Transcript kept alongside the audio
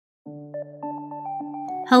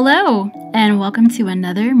Hello, and welcome to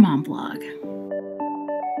another mom vlog.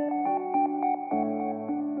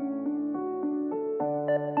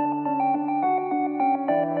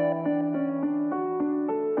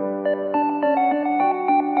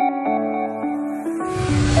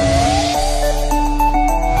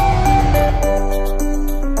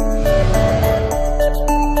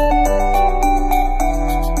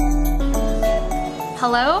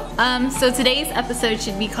 Hello, so today's episode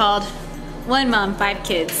should be called One Mom, 5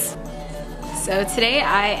 Kids. So today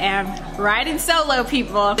I am riding solo,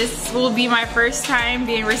 people. This will be my first time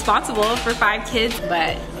being responsible for 5 kids,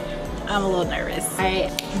 but I'm a little nervous. I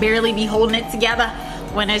barely be holding it together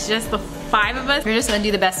when it's just the 5 of us. We're just gonna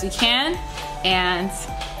do the best we can and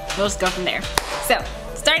we'll just go from there. So,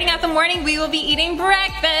 starting out the morning, we will be eating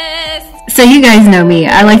breakfast. So you guys know me,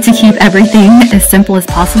 I like to keep everything as simple as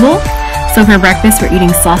possible. So for breakfast, we're eating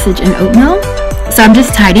sausage and oatmeal. So I'm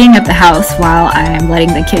just tidying up the house while I'm letting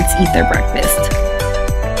the kids eat their breakfast.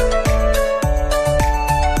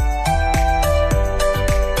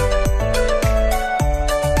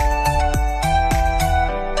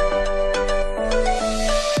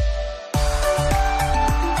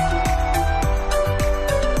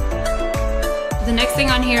 The next thing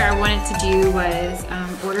on here I wanted to do was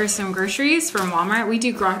order some groceries from Walmart. We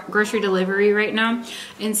do grocery delivery right now,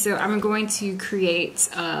 and so I'm going to create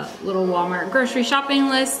a little Walmart grocery shopping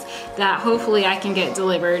list that hopefully I can get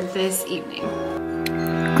delivered this evening.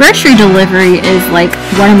 Grocery delivery is like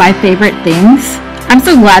one of my favorite things. I'm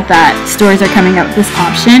so glad that stores are coming up with this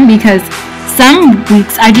option because some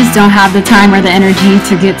weeks I just don't have the time or the energy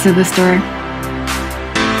to get to the store.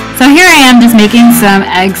 So here I am just making some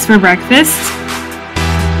eggs for breakfast.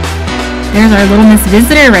 There's our little Miss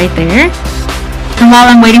Visitor right there. And while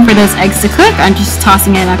I'm waiting for those eggs to cook, I'm just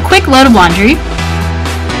tossing in a quick load of laundry.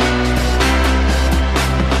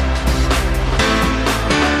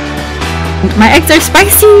 My eggs are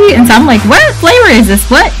spicy, and so I'm like, what flavor is this?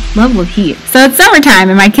 What level of heat? So it's summertime,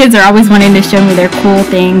 and my kids are always wanting to show me their cool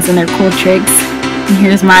things and their cool tricks. And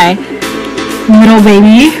here's my little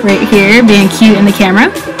baby right here, being cute in the camera.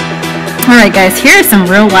 Alright guys, here's some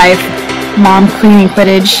real life mom cleaning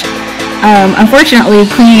footage. Unfortunately,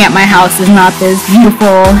 cleaning at my house is not this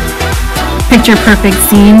beautiful, picture-perfect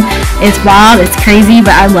scene. It's wild, it's crazy,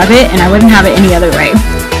 but I love it, and I wouldn't have it any other way.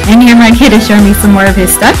 And here my kid is showing me some more of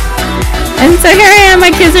his stuff. And so here I am,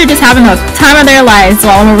 my kids are just having the time of their lives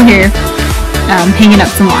while I'm over here hanging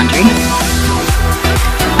up some laundry.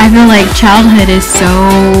 I feel like childhood is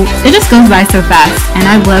it just goes by so fast, and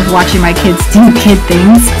I love watching my kids do kid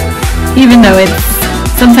things, even though it's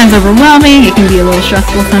sometimes overwhelming, it can be a little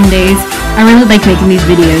stressful some days. I really like making these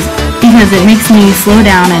videos because it makes me slow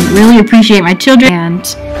down and really appreciate my children and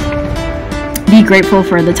be grateful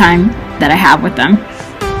for the time that I have with them.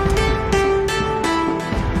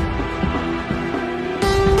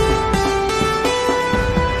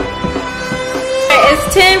 It's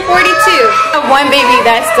 10:42. I have one baby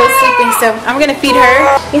that's still sleeping, so I'm gonna feed her.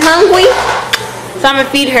 You hungry? So I'm gonna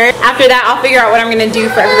feed her. After that, I'll figure out what I'm gonna do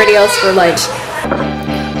for everybody else for lunch.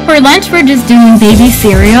 For lunch, we're just doing baby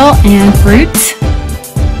cereal and fruit.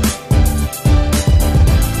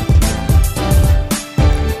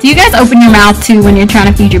 Do you guys open your mouth too when you're trying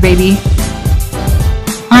to feed your baby?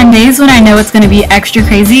 On days when I know it's going to be extra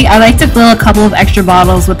crazy, I like to fill a couple of extra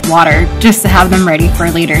bottles with water just to have them ready for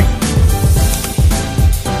later.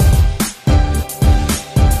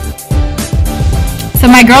 So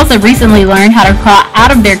my girls have recently learned how to crawl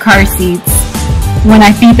out of their car seats when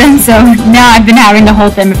I feed them, so now I've been having to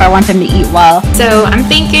hold them if I want them to eat well. So I'm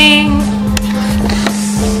thinking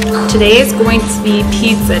today is going to be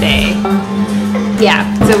pizza day. Yeah,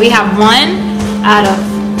 so we have 1 out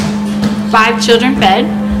of 5 children fed.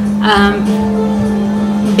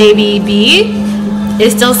 Baby B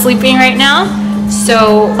is still sleeping right now.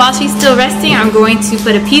 So while she's still resting, I'm going to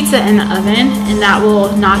put a pizza in the oven, and that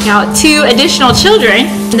will knock out 2 additional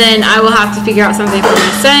children. And then I will have to figure out something for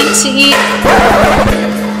my son to eat,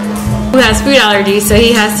 who has food allergies, so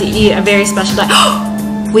he has to eat a very special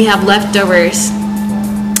diet. We have leftovers.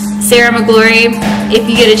 Sarah McGlory, if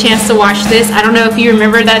you get a chance to watch this, I don't know if you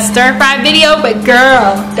remember that stir fry video, but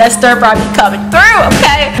girl, that stir fry be coming through,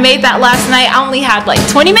 okay? I made that last night. I only had like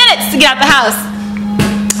 20 minutes to get out the house,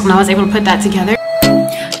 and I was able to put that together.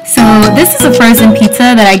 So this is a frozen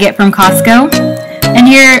pizza that I get from Costco, and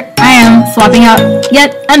here I am swapping out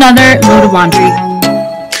yet another load of laundry.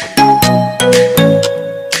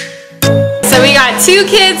 So we got 2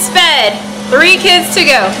 kids fed, 3 kids to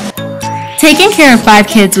go. Taking care of 5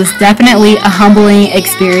 kids was definitely a humbling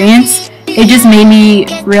experience. It just made me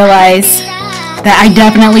realize that I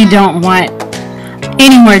definitely don't want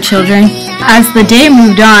any more children. As the day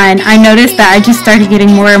moved on, I noticed that I just started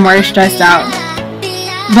getting more and more stressed out.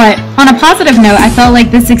 But on a positive note, I felt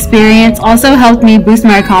like this experience also helped me boost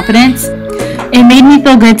my confidence. It made me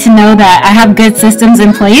feel good to know that I have good systems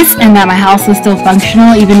in place and that my house is still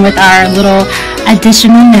functional even with our little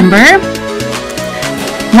additional member.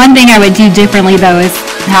 One thing I would do differently though is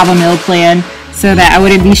have a meal plan so that I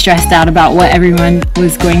wouldn't be stressed out about what everyone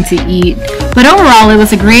was going to eat. But overall, it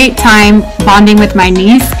was a great time bonding with my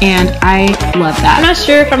niece, and I love that. I'm not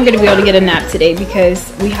sure if I'm going to be able to get a nap today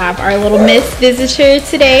because we have our little Miss visitor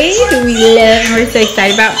today who we love and we're so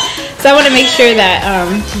excited about. So I want to make sure that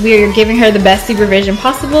we're giving her the best supervision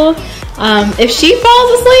possible. If she falls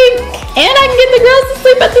asleep and I can get the girls to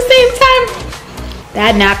sleep at the same time,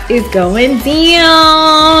 that nap is going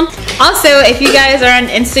down. Also, if you guys are on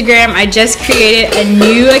Instagram, I just created a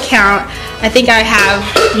new account. I think I have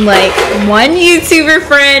like one YouTuber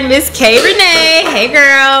friend, Miss K Renee. Hey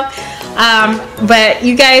girl. But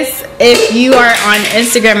you guys, if you are on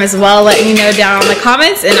Instagram as well, let me know down in the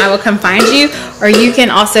comments and I will come find you. Or you can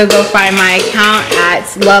also go find my account at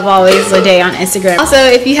Love Always Ladae on Instagram. Also,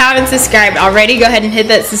 if you haven't subscribed already, go ahead and hit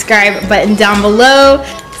that subscribe button down below.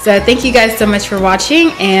 So thank you guys so much for watching,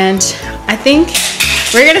 and I think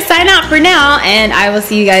we're gonna sign out for now, and I will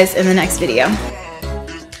see you guys in the next video.